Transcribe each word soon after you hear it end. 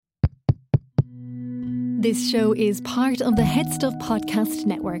This show is part of the Head Stuff Podcast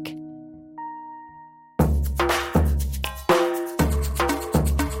Network.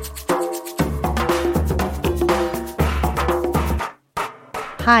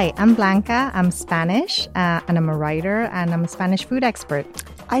 Hi, I'm Blanca. I'm Spanish, and I'm a writer, and I'm a Spanish food expert.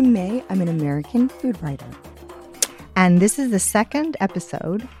 I'm May. I'm an American food writer. And this is the second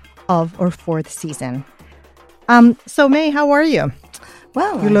episode of our fourth season. So May, how are you?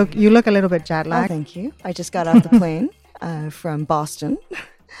 Well, you look a little bit jet lagged. Oh, thank you. I just got off the plane from Boston,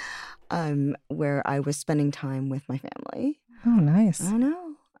 where I was spending time with my family. Oh, nice. I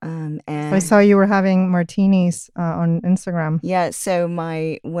know. And I saw you were having martinis on Instagram. Yeah, so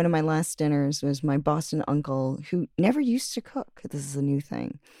one of my last dinners was my Boston uncle, who never used to cook. This is a new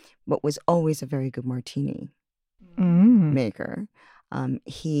thing, but was always a very good martini maker.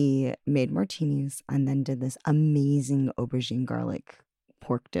 He made martinis and then did this amazing aubergine garlic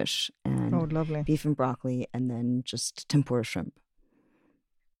pork dish and lovely. Beef and broccoli, and then just tempura shrimp.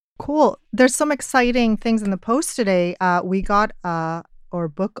 Cool. There's some exciting things in the post today. We got our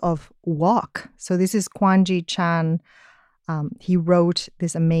book of Walk. So this is Kwanji Chan. He wrote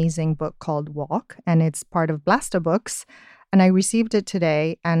this amazing book called Walk, and it's part of Blasta Books. And I received it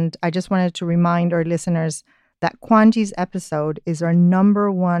today, and I just wanted to remind our listeners that Kwanji's episode is our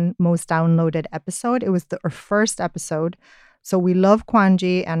number one most downloaded episode. It was our first episode. So we love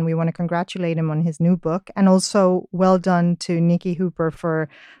Kwanji, and we want to congratulate him on his new book. And also well done to Nikki Hooper for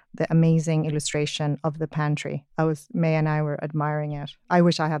the amazing illustration of the pantry. May and I were admiring it. I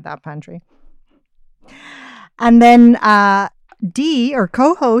wish I had that pantry. And then Dee, our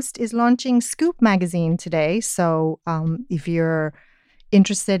co-host, is launching Scoop magazine today. So if you're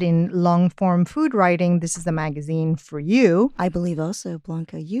interested in long-form food writing, this is the magazine for you. I believe also,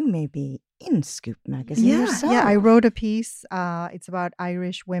 Blanca, you may be in Scoop magazine yourself. Yeah, I wrote a piece. It's about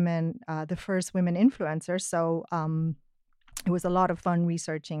Irish women, the first women influencers. So it was a lot of fun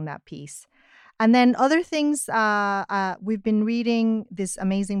researching that piece. And then other things, we've been reading this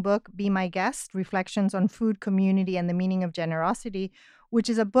amazing book, Be My Guest, Reflections on Food, Community, and the Meaning of Generosity, which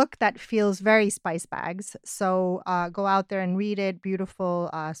is a book that feels very spice bags. So go out there and read it.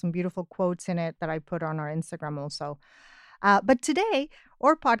 Some beautiful quotes in it that I put on our Instagram also. But today,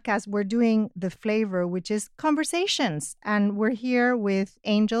 our podcast, we're doing the flavor, which is conversations. And we're here with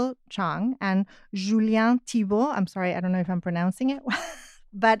Angel Chang and Julien Thibault. I'm sorry, I don't know if I'm pronouncing it.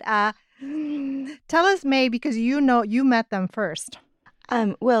 But tell us, May, because you met them first.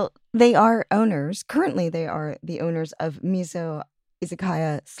 Well, they are owners. Currently, they are the owners of Miso,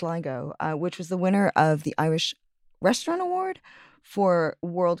 Izakaya, Sligo, which was the winner of the Irish Restaurant Award for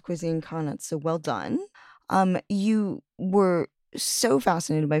World Cuisine Connaught. So well done. You were so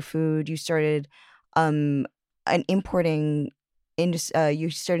fascinated by food. You started an importing business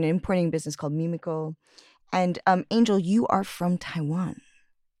called Mimico. And Angel, you are from Taiwan.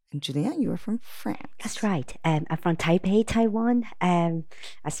 And Julien, you are from France. That's right. I'm from Taipei, Taiwan.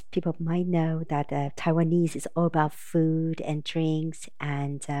 As people might know, that Taiwanese is all about food and drinks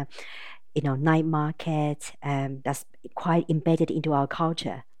and night market. That's quite embedded into our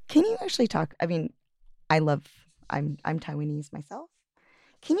culture. Can you actually talk? I mean, I'm Taiwanese myself.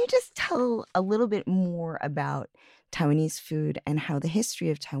 Can you just tell a little bit more about Taiwanese food and how the history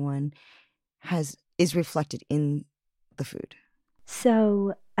of Taiwan is reflected in the food?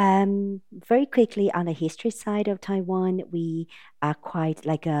 So, very quickly on the history side of Taiwan, we are quite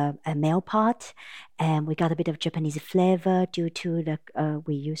like a male pot, and we got a bit of Japanese flavor due to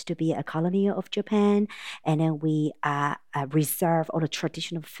we used to be a colony of Japan, and then we reserve all the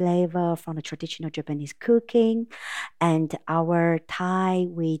traditional flavor from the traditional Japanese cooking, and our tie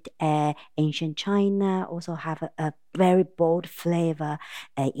with ancient China also have a very bold flavor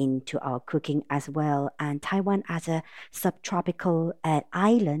into our cooking as well. And Taiwan as a subtropical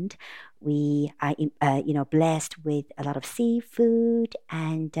island, we are blessed with a lot of seafood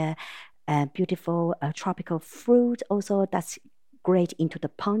and beautiful tropical fruit. Also, that's great into the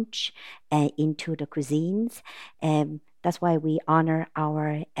punch and into the cuisines. That's why we honor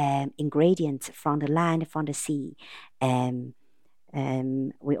our ingredients from the land, from the sea.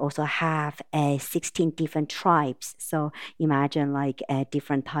 We also have 16 different tribes. So imagine like a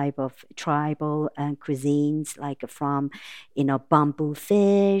different type of tribal cuisines, like from, bamboo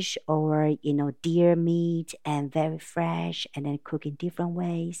fish or, deer meat, and very fresh, and then cook in different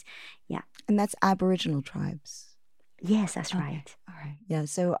ways. Yeah. And that's Aboriginal tribes. Yes, that's right. All right. Yeah.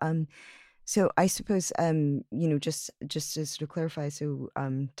 So I suppose, just to sort of clarify, so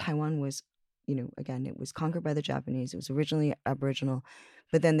Taiwan was, again, it was conquered by the Japanese. It was originally Aboriginal,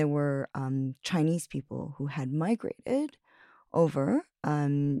 but then there were Chinese people who had migrated over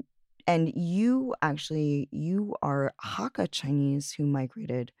And you are Hakka Chinese who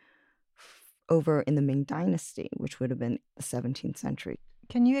migrated over in the Ming Dynasty, which would have been the 17th century.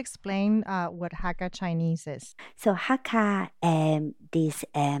 Can you explain what Hakka Chinese is? So Hakka,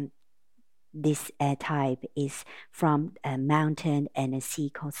 this type is from a mountain and a sea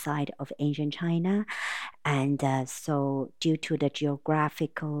coast side of ancient China, and so due to the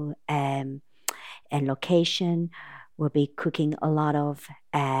geographical and location, we'll be cooking a lot of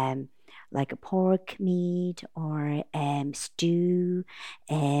like pork meat or stew,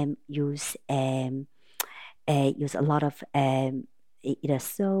 use a lot of either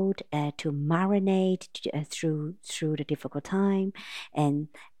salt to marinate through the difficult time, and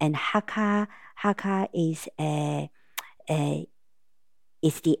Hakka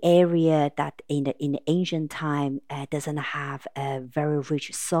is the area that in the ancient time doesn't have a very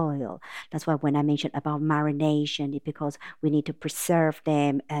rich soil. That's why when I mentioned about marination, it's because we need to preserve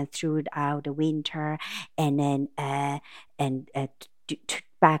them throughout the winter, and then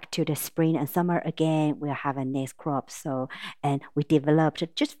back to the spring and summer again, we'll have a next crop. So, and we developed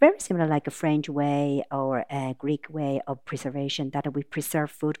just very similar like a French way or a Greek way of preservation, that we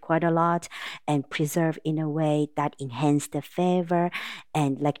preserve food quite a lot and preserve in a way that enhance the flavor.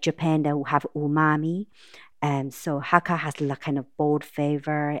 And like Japan, they will have umami. And so Hakka has like kind of bold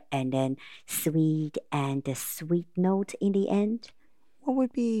flavor and then sweet and the sweet note in the end. What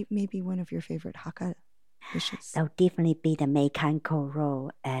would be maybe one of your favorite Hakka dishes? That would definitely be the Meikan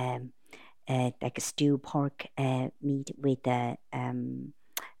Koro, like a stewed pork meat with the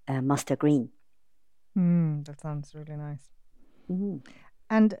mustard green. That sounds really nice. Mm.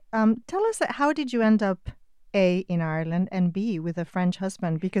 And tell us, how did you end up A, in Ireland, and B, with a French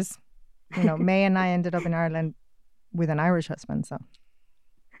husband? Because, May and I ended up in Ireland with an Irish husband, so.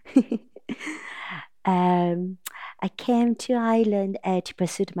 I came to Ireland to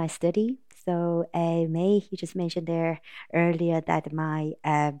pursue my study. So, May, you just mentioned there earlier that my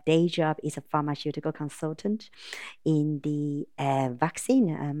day job is a pharmaceutical consultant in the vaccine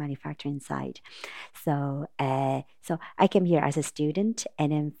manufacturing side. So, so I came here as a student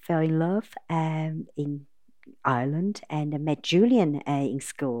and then fell in love in Ireland and met Julien in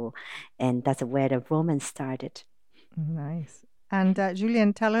school, and that's where the romance started. Nice. And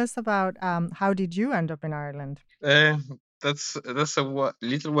Julien, tell us about how did you end up in Ireland? That's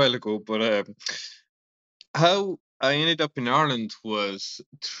little while ago, but how I ended up in Ireland was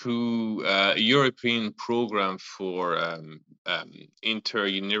through a European program for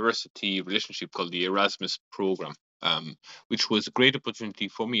inter-university relationship called the Erasmus program, which was a great opportunity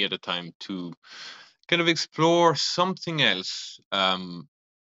for me at the time to kind of explore something else,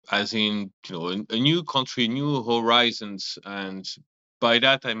 as in a new country, new horizons, and by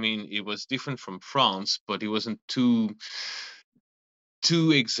that I mean it was different from France, but it wasn't too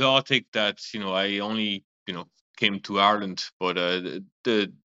exotic that I only came to Ireland. But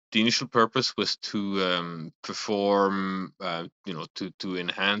the initial purpose was to perform, to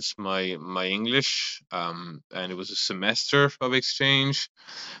enhance my English, and it was a semester of exchange.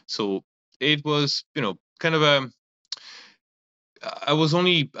 So it was kind of a I was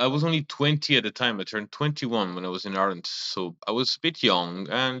only 20 at the time. I turned 21 when I was in Ireland, so I was a bit young,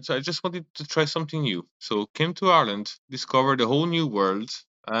 and I just wanted to try something new. So came to Ireland, discovered a whole new world,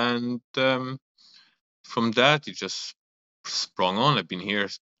 and from that it just sprung on. I've been here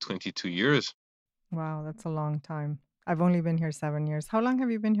 22 years. Wow, that's a long time. I've only been here 7 years. How long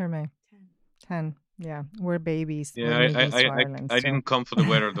have you been here, May? 10. Yeah, we're babies. We're Yeah, newbies to Ireland I still. didn't come for the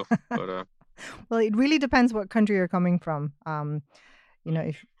weather though, but Well, it really depends what country you're coming from.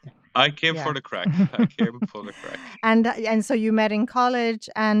 If I came yeah. for the crack. I came for the crack. And so you met in college.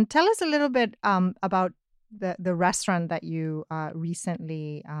 And tell us a little bit about the restaurant that you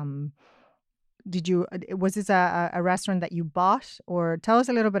recently was this a restaurant that you bought, or tell us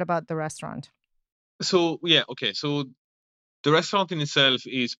a little bit about the restaurant? So yeah, okay. So the restaurant in itself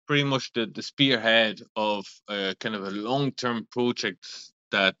is pretty much the spearhead of kind of a long-term project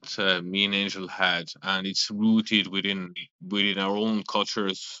that me and Angel had, and it's rooted within our own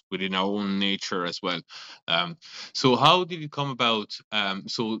cultures, within our own nature as well. So how did it come about?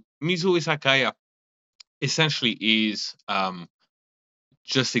 So Miso Izakaya essentially is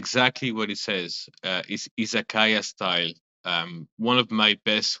just exactly what it says. It's Izakaya style. One of my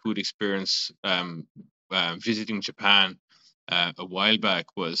best food experience visiting Japan a while back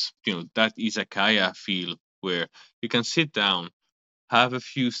was that izakaya feel where you can sit down, have a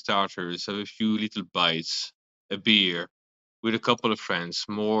few starters, have a few little bites, a beer with a couple of friends,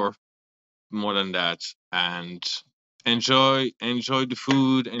 more than that, and enjoy the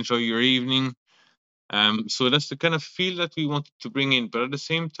food, enjoy your evening, So that's the kind of feel that we wanted to bring in, but at the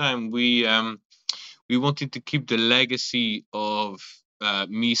same time, we wanted to keep the legacy of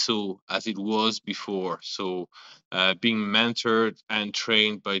Miso as it was before. So being mentored and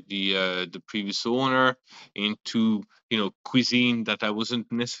trained by the previous owner into cuisine that I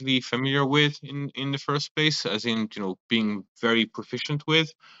wasn't necessarily familiar with in the first place, as in being very proficient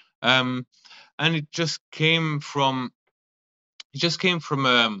with, and it just came from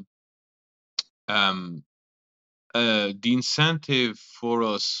um, the incentive for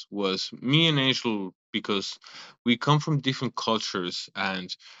us was me and Angel, because we come from different cultures,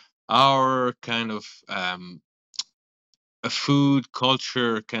 and our kind of a food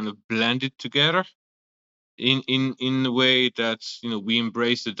culture kind of blended together in a way that we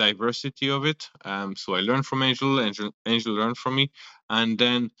embrace the diversity of it. So I learned from Angel learned from me, and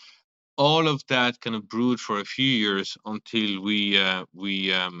then all of that kind of brewed for a few years until we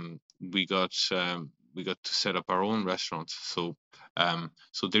got to set up our own restaurant. So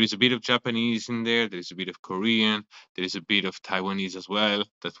there is a bit of Japanese in there. There's a bit of Korean. There is a bit of Taiwanese as well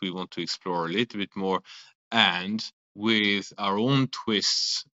that we want to explore a little bit more. And with our own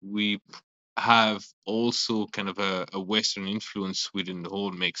twists, we have also kind of a Western influence within the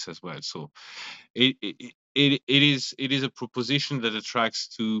whole mix as well. So it is a proposition that attracts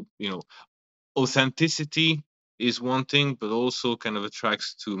to authenticity is one thing, but also kind of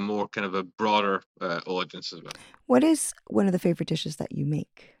attracts to more kind of a broader audience as well. What is one of the favorite dishes that you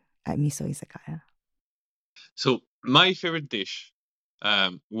make at Miso Izakaya? So my favorite dish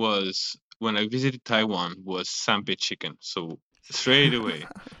was when I visited Taiwan was sanbe chicken. So straight away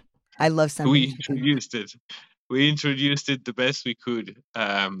I love sanbe we chicken. introduced it. We introduced it the best we could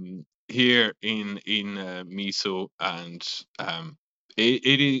here in Miso, and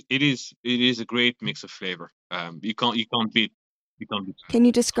it is a great mix of flavor. You can't beat. Can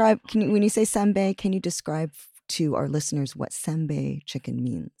you describe? When you say sanbe, can you describe to our listeners what sanbe chicken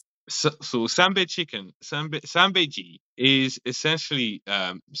means? So sanbe chicken, sanbeji is essentially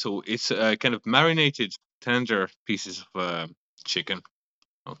so it's kind of marinated tender pieces of chicken.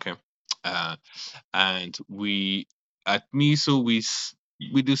 Okay, and we at Miso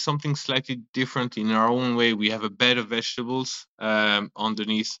we do something slightly different in our own way. We have a bed of vegetables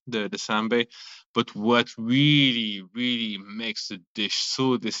underneath the sanbe, but what really really makes the dish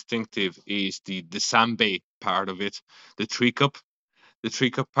so distinctive is the sanbe part of it, the three cup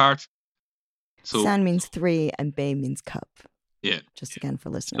part. So San means 3 and bei means cup. yeah, Just again for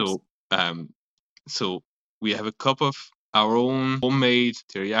listeners. so so we have a cup of our own homemade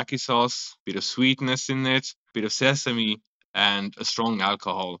teriyaki sauce, bit of sweetness in it, bit of sesame, and a strong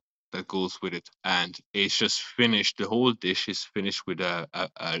alcohol that goes with it. And it's just finished. The whole dish is finished with a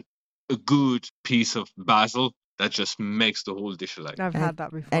good piece of basil that just makes the whole dish alive. I've had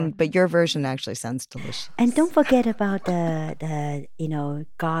that before. But your version actually sounds delicious. And don't forget about the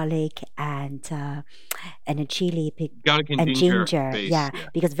garlic and the chili Garlic and and ginger, base, yeah, yeah.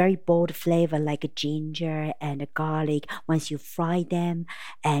 because very bold flavor like a ginger and a garlic. Once you fry them,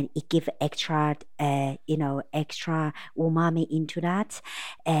 and it give extra, extra umami into that.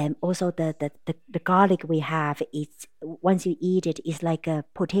 And also the garlic we have, it's once you eat it, it's like a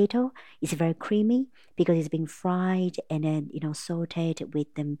potato. It's very creamy because it's been fried and then sauteed with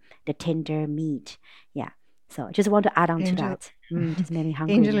the tender meat. Yeah. So I just want to add on to Angel- that. Just made me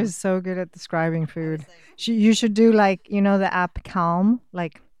hungry. Angel now. is so good at describing food. You should do like, the app Calm,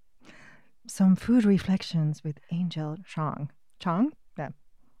 like some food reflections with Angel Chong. Chong? Yeah.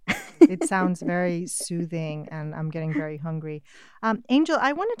 It sounds very soothing, and I'm getting very hungry. Angel,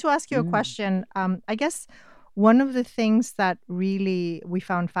 I wanted to ask you a question. I guess one of the things that really we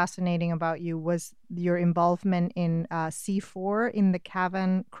found fascinating about you was your involvement in C4 in the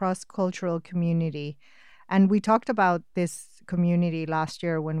Cavan cross-cultural community. And we talked about this community last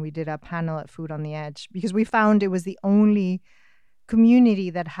year when we did a panel at Food on the Edge, because we found it was the only community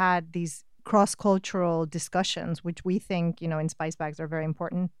that had these cross-cultural discussions, which we think, in Spice Bags are very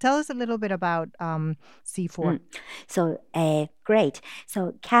important. Tell us a little bit about C4. So great.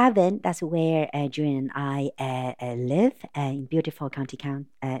 So Cavan, that's where Julien and I live in beautiful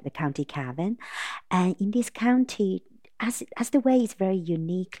the county Cavan. And in this county, as the way it's very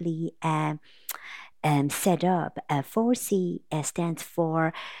uniquely set up, 4C stands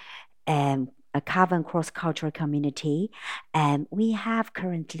for a Cavan cross-cultural community. We have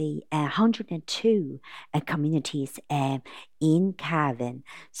currently 102 communities in Cavan.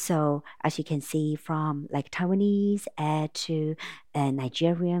 So as you can see, from like Taiwanese to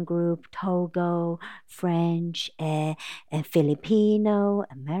Nigerian group, Togo, French, Filipino,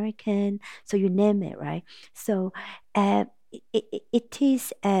 American, so you name it, right? So it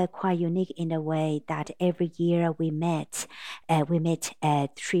is quite unique in a way that every year we met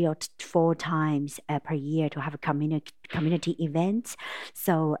 3 or 4 times per year to have a community event.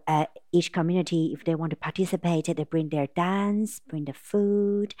 So each community, if they want to participate, they bring their dance, bring the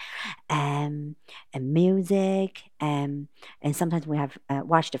food, um, and music, and sometimes we have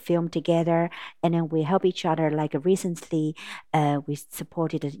watched a film together, and then we help each other. Like recently, we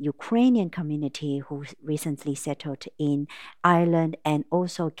supported a Ukrainian community who recently settled in Ireland and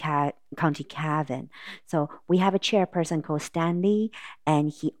also County Cavan. So we have a chairperson called Stanley, and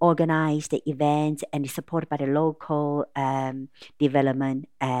he organized the events and is supported by the local development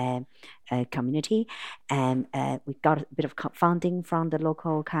community. And we got a bit of funding from the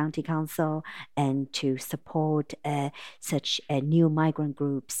local county council and to support such new migrant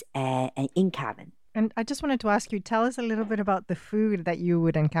groups in Cavan. And I just wanted to ask you, tell us a little bit about the food that you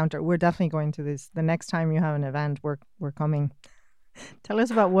would encounter. We're definitely going to this. The next time you have an event, we're coming. Tell us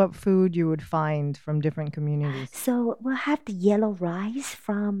about what food you would find from different communities. So we'll have the yellow rice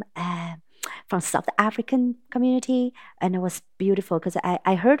from South African community, and it was beautiful because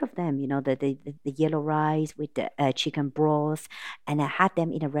I heard of them. You know, the yellow rice with the chicken broth, and I had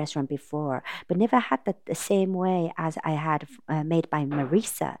them in a restaurant before, but never had that the same way as I had made by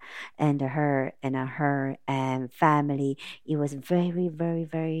Marisa and her family. It was very very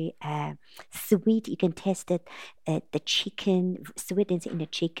very sweet. You can taste it, the chicken sweetness in the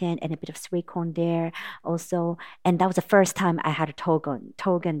chicken, and a bit of sweet corn there also. And that was the first time I had a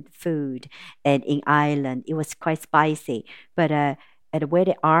Togan food, and in Ireland it was quite spicy, but the way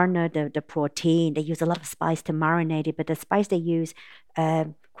they honor the protein, they use a lot of spice to marinate it, but the spice they use,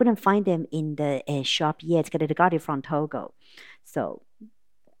 couldn't find them in the shop yet because they got it from Togo. So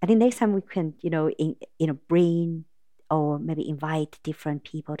I think next time we can, bring or maybe invite different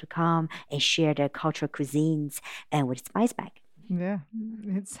people to come and share their cultural cuisines and with spice bag. Yeah,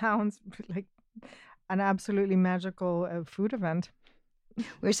 it sounds like an absolutely magical food event.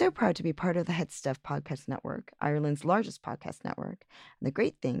 We're so proud to be part of the Head Stuff Podcast Network, Ireland's largest podcast network. And the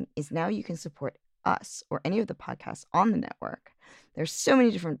great thing is now you can support us or any of the podcasts on the network. There's so many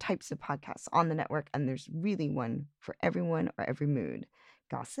different types of podcasts on the network, and there's really one for everyone or every mood.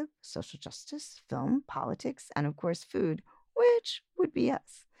 Gossip, social justice, film, politics, and of course food, which would be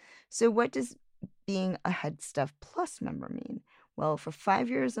us. So what does being a Head Stuff Plus member mean? Well, for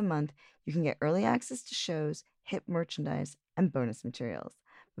 €5 a month, you can get early access to shows, hip merchandise, and bonus materials.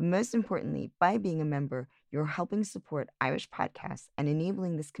 But most importantly, by being a member, you're helping support Irish podcasts and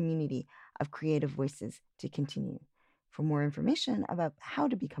enabling this community of creative voices to continue. For more information about how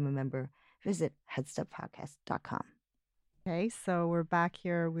to become a member, visit headstuffpodcast.com. Okay, so we're back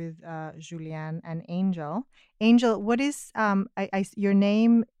here with Julien and Angel. Angel, what is your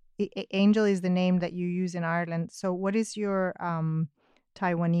name? Angel is the name that you use in Ireland. So, what is your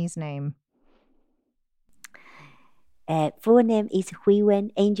Taiwanese name? Full name is Hui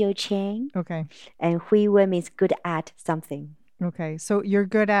Wen Angel Chang, Okay, and Hui Wen means good at something. okay. So you're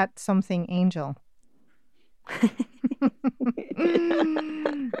good at something, Angel.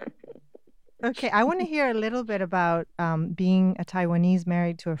 Okay, I want to hear a little bit about being a Taiwanese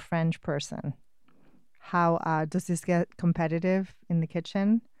married to a French person. How does this get competitive in the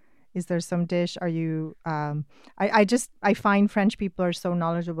kitchen? Is there some dish? Are you? I find French people are so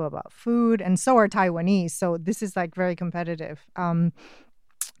knowledgeable about food, and so are Taiwanese. So this is like very competitive.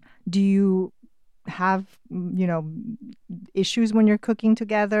 Do you have issues when you're cooking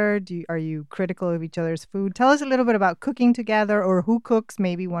together? Are you critical of each other's food? Tell us a little bit about cooking together, or who cooks.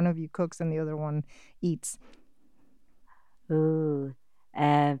 Maybe one of you cooks and the other one eats. Ooh,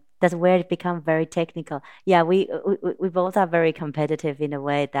 that's where it becomes very technical. Yeah, we both are very competitive in a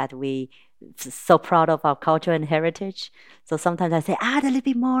way that we so proud of our culture and heritage. So sometimes I say, add a little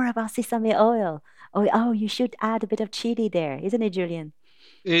bit more about sesame oil. Oh, you should add a bit of chili there, isn't it, Julian?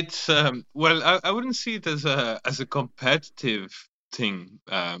 It's well, I wouldn't see it as a competitive thing.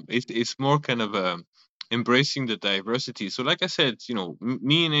 It's more kind of embracing the diversity. So, like I said,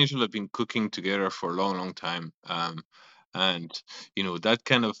 me and Angel have been cooking together for a long, long time. And that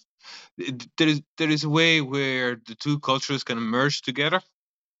kind of there is a way where the two cultures can merge together,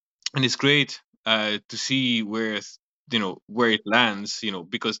 and it's great to see where it lands.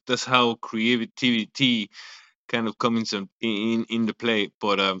 Because that's how creativity kind of comes in the play.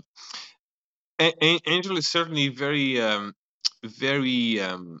 But Angel is certainly very very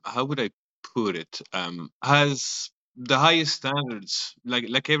how would I put it, has the highest standards,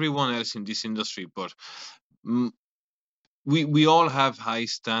 like everyone else in this industry. But mm, we all have high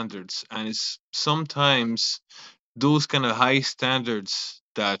standards, and it's sometimes those kind of high standards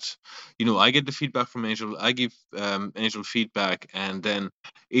that I get the feedback from Angel, I give Angel feedback, and then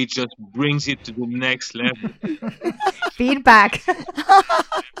it just brings it to the next level. Feedback.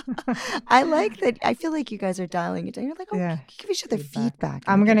 I like that. I feel like you guys are dialing it down. You're like, oh, Yeah, give each other feedback.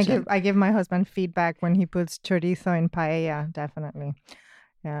 in I'm the gonna kitchen. I give my husband feedback when he puts chorizo in paella, definitely.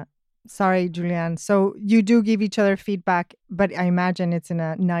 Yeah. Sorry, Julian. So you do give each other feedback, but I imagine it's in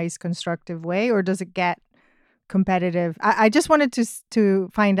a nice, constructive way, or does it get competitive? I just wanted to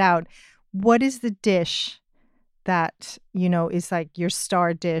find out, what is the dish that is like your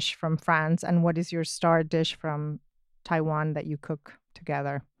star dish from France, and what is your star dish from Taiwan that you cook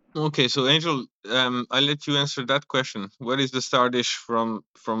together? Okay, so Angel, I'll let you answer that question. What is the star dish from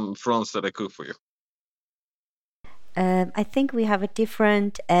France that I cook for you? I think we have a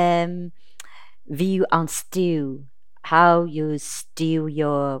different view on stew. How you stew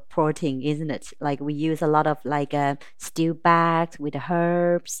your protein, isn't it? Like we use a lot of like stew bags with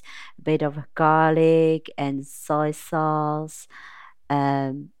herbs, a bit of garlic and soy sauce,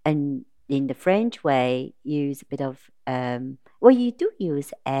 and in the French way, use a bit of well, you do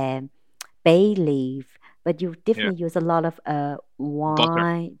use bay leaf, but you Yeah, definitely use a lot of butter,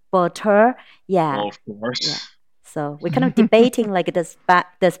 wine butter. Yeah, of yeah. course. So we're kind of debating like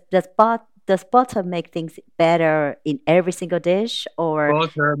does butter make things better in every single dish, or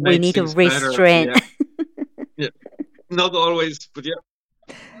Butter we makes need to things better. restrain? Yeah, yeah. Not always, but yeah.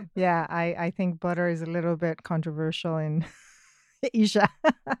 Yeah, I think butter is a little bit controversial in Asia.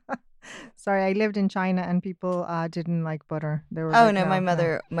 Sorry, I lived in China and people didn't like butter. They were Oh like, no, no,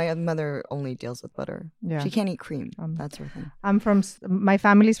 no. my mother only deals with butter. Yeah. She can't eat cream. Um, That's her thing. I'm my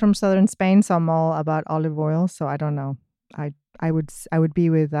family's from southern Spain, so I'm all about olive oil. So I don't know. I would be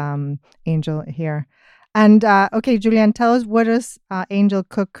with Angel here. And okay, Julian, tell us, what does Angel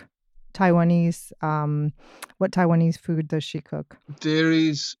cook Taiwanese? What Taiwanese food does she cook There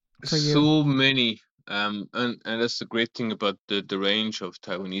is for you? so many, and that's the great thing about the range of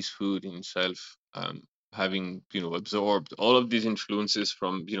Taiwanese food in itself. Having absorbed all of these influences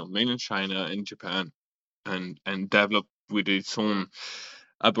from mainland China and Japan, and developed with its own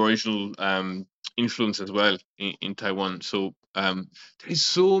Aboriginal influence as well in Taiwan. So there is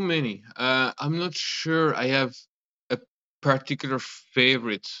so many. I'm not sure I have a particular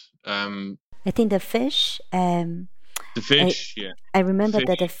favorite. I think the fish. The I fish, yeah, I the remember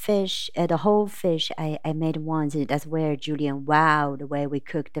that the fish. fish, the whole fish I made once. That's where Julian, wow, the way we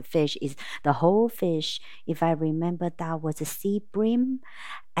cook the fish is the whole fish. If I remember, that was a sea bream,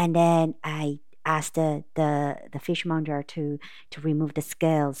 and then I asked the fishmonger to remove the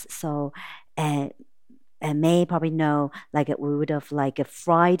scales. So, uh, and May probably know, like we would have like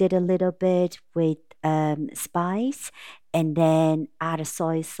fried it a little bit with spice, and then add a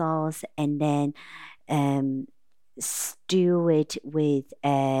soy sauce, and then um, stew it with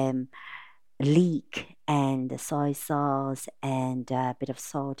leek and the soy sauce and a bit of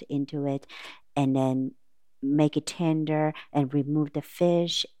salt into it, and then make it tender and remove the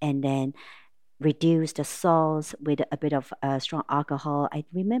fish, and then reduce the sauce with a bit of strong alcohol. I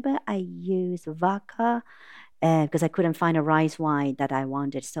remember I used vodka because I couldn't find a rice wine that I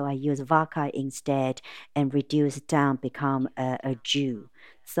wanted, so I used vodka instead and reduce it down, become a jus.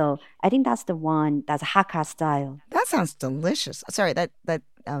 So I think that's the one that's Hakka style. That sounds delicious. Sorry, like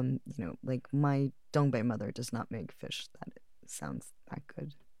my Dongbei mother does not make fish that sounds that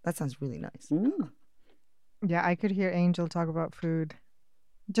good. That sounds really nice. Mm. Yeah, I could hear Angel talk about food.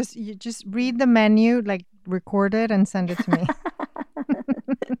 You just read the menu, like record it and send it to me.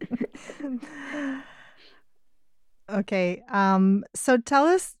 Okay. So tell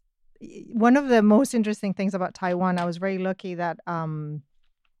us, one of the most interesting things about Taiwan. I was very lucky that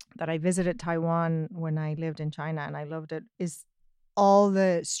I visited Taiwan when I lived in China, and I loved it. Is all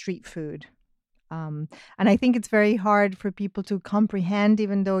the street food. And I think it's very hard for people to comprehend,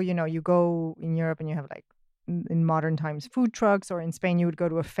 even though you go in Europe and you have, like, in modern times, food trucks, or in Spain you would go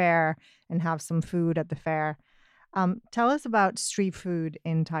to a fair and have some food at the fair. Tell us about street food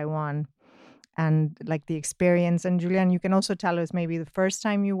in Taiwan and, like, the experience. And Julian, you can also tell us maybe the first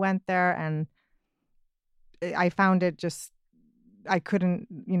time you went there. And I found it just, I couldn't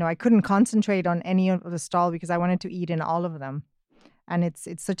concentrate on any of the stall because I wanted to eat in all of them. And it's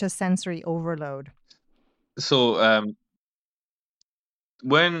such a sensory overload. So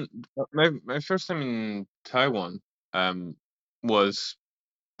when my first time in Taiwan um was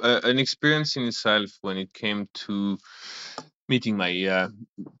an experience in itself when it came to meeting my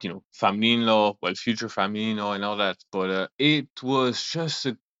family-in-law, well, future family-in-law and all that. But it was just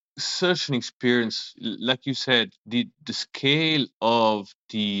such an experience. Like you said, the scale of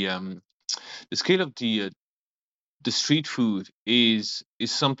the the street food is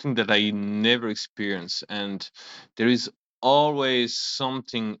something that I never experience, and there is always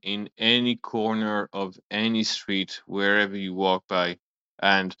something in any corner of any street wherever you walk by.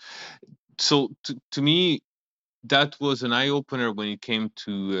 And so to me, that was an eye opener when it came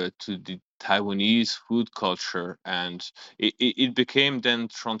to the Taiwanese food culture, and it became then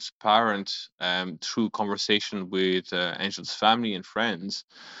transparent through conversation with Angel's family and friends.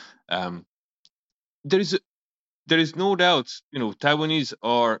 Um, there is there is no doubt, Taiwanese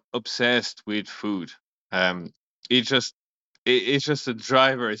are obsessed with food. Um, it just it's just a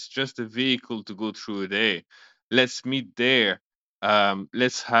driver. It's just a vehicle to go through a day. Let's meet there.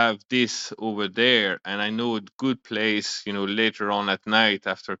 Let's have this over there, and I know a good place, later on at night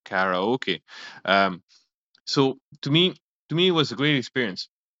after karaoke. Um, so to me, it was a great experience,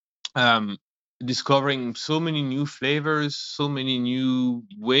 um, discovering so many new flavors, so many new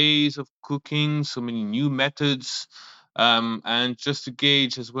ways of cooking, so many new methods, and just to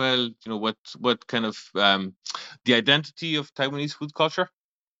gauge as well, what kind of the identity of Taiwanese food culture,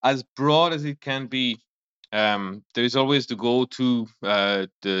 as broad as it can be. There is always the go-to,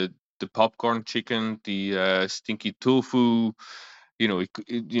 the popcorn chicken, the stinky tofu.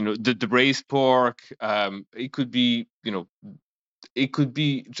 The braised pork. It could be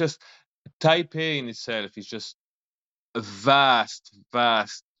just Taipei in itself is just a vast,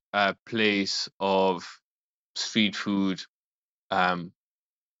 vast place of street food, um,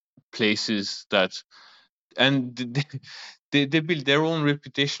 places that, and they build their own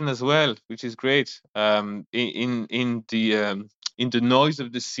reputation as well, which is great. In the noise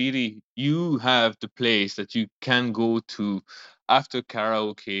of the city, you have the place that you can go to after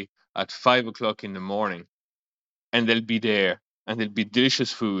karaoke at 5 o'clock in the morning, and they'll be there, and there'll be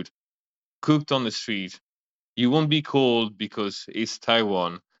delicious food cooked on the street. You won't be cold because it's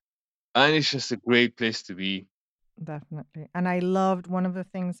Taiwan, and it's just a great place to be Definitely. And I loved one of the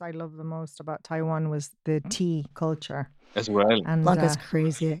things I loved the most about Taiwan was the tea culture. as well. And Blanca's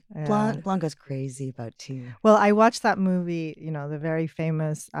crazy. yeah. Blanca's crazy about tea. Well, I watched that movie, the very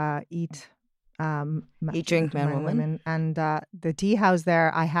famous Eat Eat, Drink, Man, Woman. And the tea house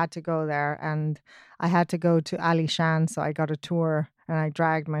there, I had to go there, and I had to go to Ali Shan, so I got a tour, and I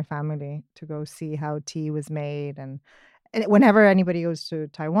dragged my family to go see how tea was made. And whenever anybody goes to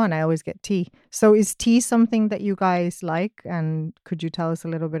Taiwan, I always get tea. So is tea something that you guys like? And could you tell us a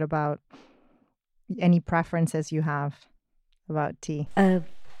little bit about any preferences you have about tea? In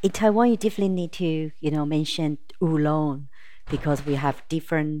Taiwan, you definitely need to, mention oolong, because we have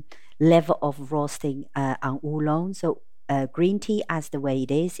different level of roasting on oolong. So green tea, as the way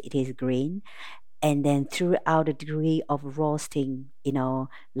it is green. And then throughout the degree of roasting,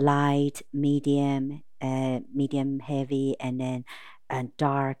 light, medium, medium heavy, and then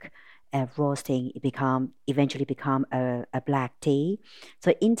dark roasting, it eventually become a black tea.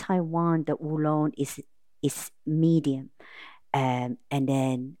 So in Taiwan, the oolong is medium, and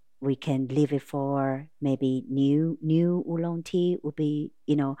then we can leave it for maybe new oolong tea will be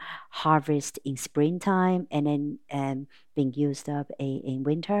harvest in springtime, and then being used up in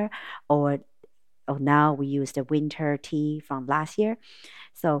winter, or now we use the winter tea from last year.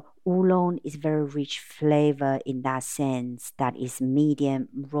 So oolong is very rich flavor in that sense, that is medium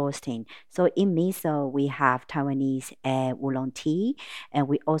roasting. So in miso, we have Taiwanese oolong tea, and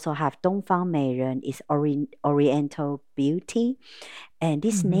we also have Dongfang Meiren, is Oriental Beauty. And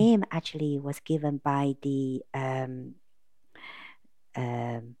this name actually was given by the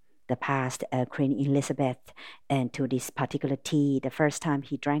past Queen Elizabeth, and to this particular tea. The first time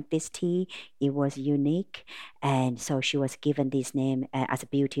he drank this tea, it was unique, and so she was given this name as a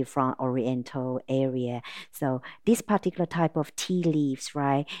beauty from Oriental area. So this particular type of tea leaves,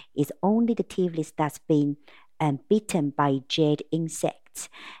 right, is only the tea leaves that's been bitten by jade insects,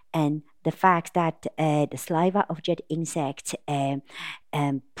 and the fact that the saliva of jade insects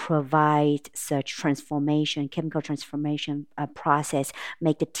provide such chemical transformation process,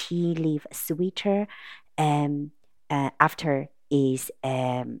 make the tea leaf sweeter after is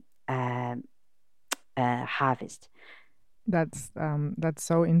harvest. That's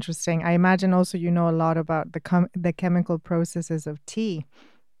so interesting. I imagine also you know a lot about the chemical processes of tea,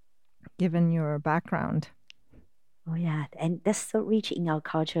 given your background. Oh yeah, and that's so rich in our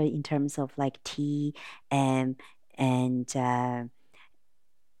culture in terms of like tea and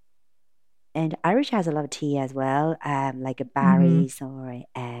Irish has a lot of tea as well, like berries or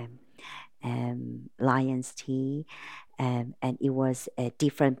lion's tea. and it was a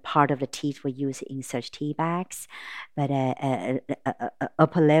different part of the teas were used in such tea bags, but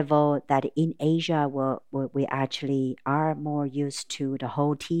upper level that in Asia we actually are more used to the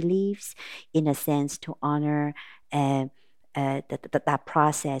whole tea leaves in a sense to honor that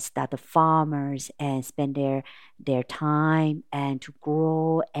process that the farmers spend their time and to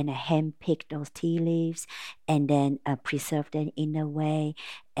grow and hand pick those tea leaves and then preserve them in a way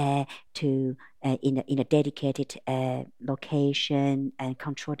to in a dedicated location and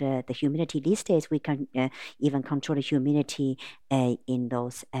control the humidity. These days we can even control the humidity in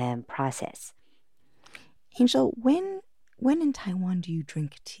those process. Angel, when in Taiwan do you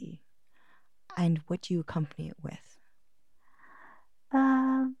drink tea, and what do you accompany it with?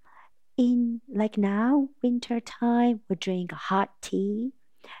 In like now, winter time, we drink hot tea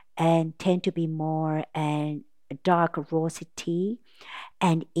and tend to be more and dark roasted tea.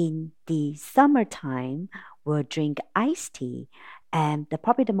 And in the summertime, we'll drink iced tea. And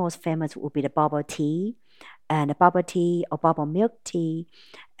probably the most famous would be the bubble tea. And the bubble tea or bubble milk tea.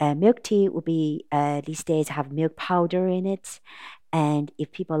 Milk tea would be these days have milk powder in it. And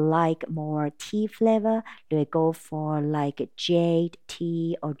if people like more tea flavor, they go for like jade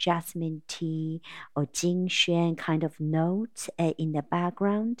tea or jasmine tea or jingxuan kind of notes in the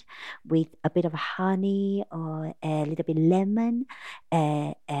background with a bit of honey or a little bit lemon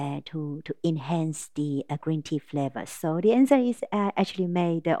to enhance the green tea flavor. So the answer is actually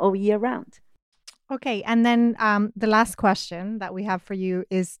made all year round. Okay, and then the last question that we have for you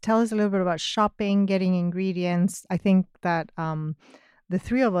is tell us a little bit about shopping, getting ingredients. I think that the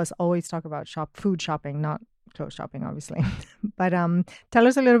three of us always talk about food shopping, not clothes shopping, obviously. But tell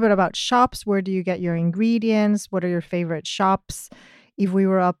us a little bit about shops. Where do you get your ingredients? What are your favorite shops? If we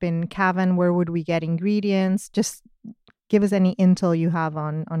were up in Cavan, where would we get ingredients? Just give us any intel you have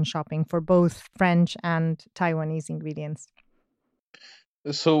on shopping for both French and Taiwanese ingredients.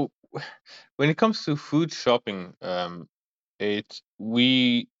 So when it comes to food shopping,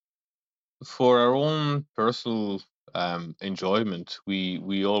 we for our own personal enjoyment,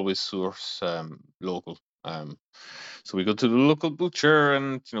 we always source local. So we go to the local butcher,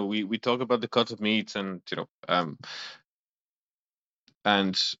 and we talk about the cut of meat, and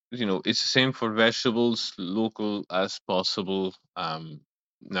it's the same for vegetables, local as possible.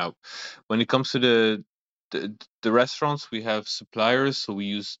 Now, when it comes to the restaurants, we have suppliers, so we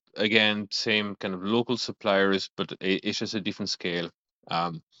use again same kind of local suppliers, but it's just a different scale.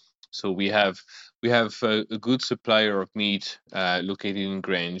 So we have a good supplier of meat located in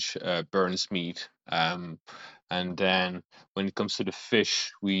Grange, Burns Meat. And then when it comes to the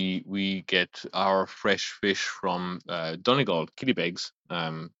fish, we get our fresh fish from Donegal, Killybegs,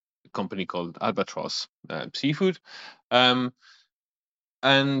 a company called Albatross Seafood. And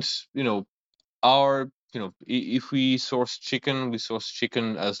our if we source chicken, we source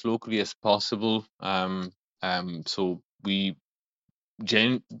chicken as locally as possible. So we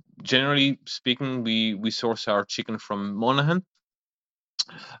generally speaking, we source our chicken from Monaghan,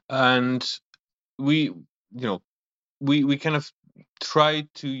 and we we kind of try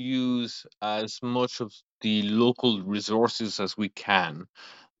to use as much of the local resources as we can.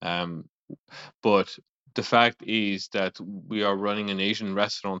 Um, but the fact is that we are running an Asian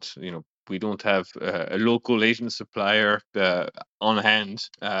restaurant. We don't have a local Asian supplier on hand.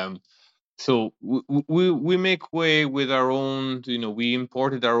 So we make way with our own. We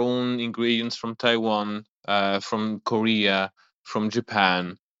imported our own ingredients from Taiwan, from Korea, from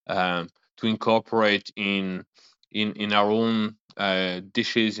Japan, to incorporate in our own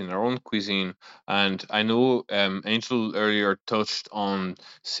dishes, in our own cuisine. And I know Angel earlier touched on,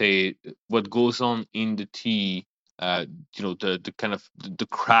 say, what goes on in the tea. The kind of the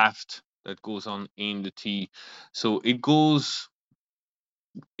craft that goes on in the tea. So it's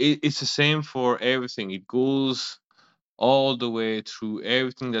the same for everything. It goes all the way through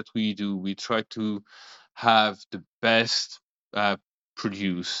everything that we do. We try to have the best uh,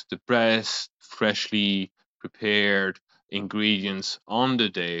 produce, the best freshly prepared ingredients on the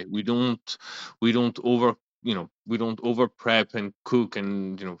day. We don't over prep and cook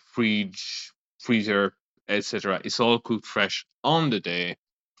and freezer, etc. It's all cooked fresh on the day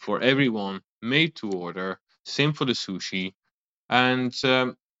for everyone, made to order. Same for the sushi. And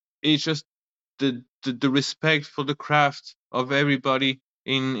it's just the respect for the craft of everybody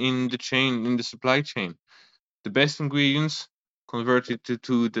in the chain, in the supply chain. The best ingredients converted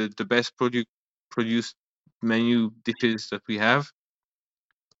to the best produced menu dishes that we have.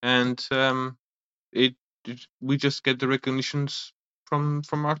 And it, we just get the recognitions from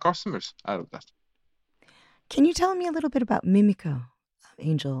our customers out of that. Can you tell me a little bit about Mimiko,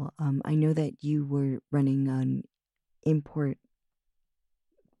 Angel? I know that you were running import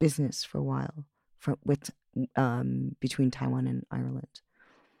business for a while between Taiwan and Ireland.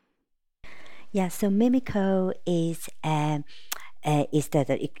 Yeah, so Mimico is the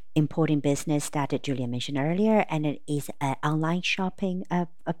importing business that Julien mentioned earlier, and it is an online shopping a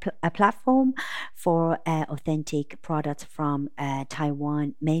platform for authentic products from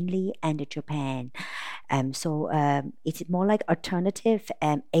Taiwan mainly and Japan. So it's more like alternative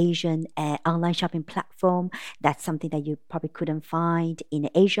Asian online shopping platform. That's something that you probably couldn't find in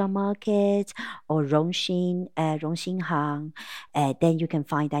the Asia market or Rongxinhang. Then you can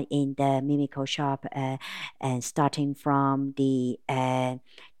find that in the Mimico shop, and starting from the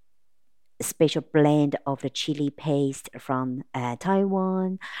special blend of the chili paste from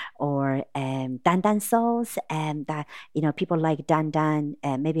Taiwan, or dandan sauce, and that people like dandan,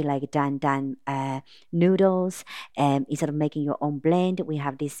 maybe like dandan noodles. Instead of making your own blend, we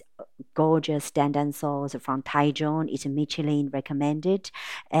have this gorgeous dandan sauce from Taichung. It's a Michelin recommended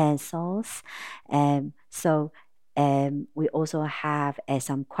sauce. So we also have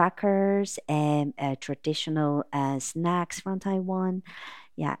some crackers and traditional snacks from Taiwan.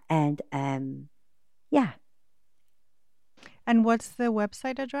 Yeah, and yeah. And what's the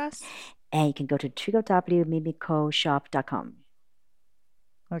website address? And you can go to www.mimicoshop.com.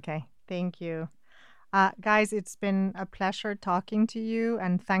 Okay, thank you. Guys, it's been a pleasure talking to you,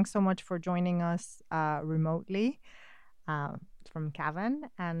 and thanks so much for joining us remotely from Cavan.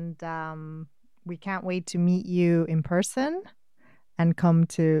 And we can't wait to meet you in person and come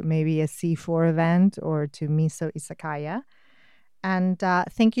to maybe a C4 event or to Miso Izakaya. And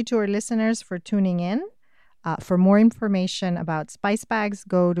thank you to our listeners for tuning in. For more information about Spice Bags,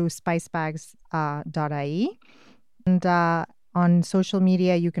 go to spicebags.ie. And on social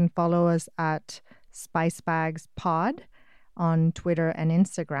media, you can follow us at SpiceBagsPod on Twitter and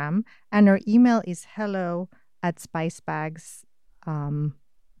Instagram. And our email is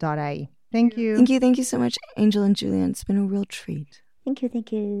hello@spicebags.ie. Thank you. Thank you so much, Angel and Julien. It's been a real treat. Thank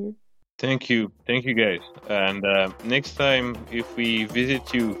you. Thank you, guys. And next time, if we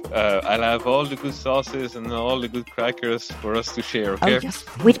visit you, I'll have all the good sauces and all the good crackers for us to share. Okay? Oh, yes.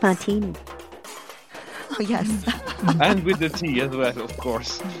 With martini. Oh, yes. And with the tea as well, of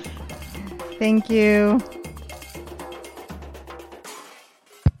course. Thank you.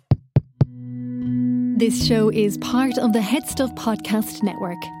 This show is part of the Head Stuff Podcast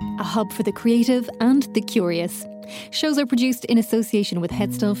Network, a hub for the creative and the curious. Shows are produced in association with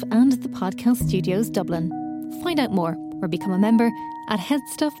Head Stuff and the Podcast Studios Dublin. Find out more or become a member at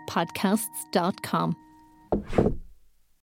headstuffpodcasts.com.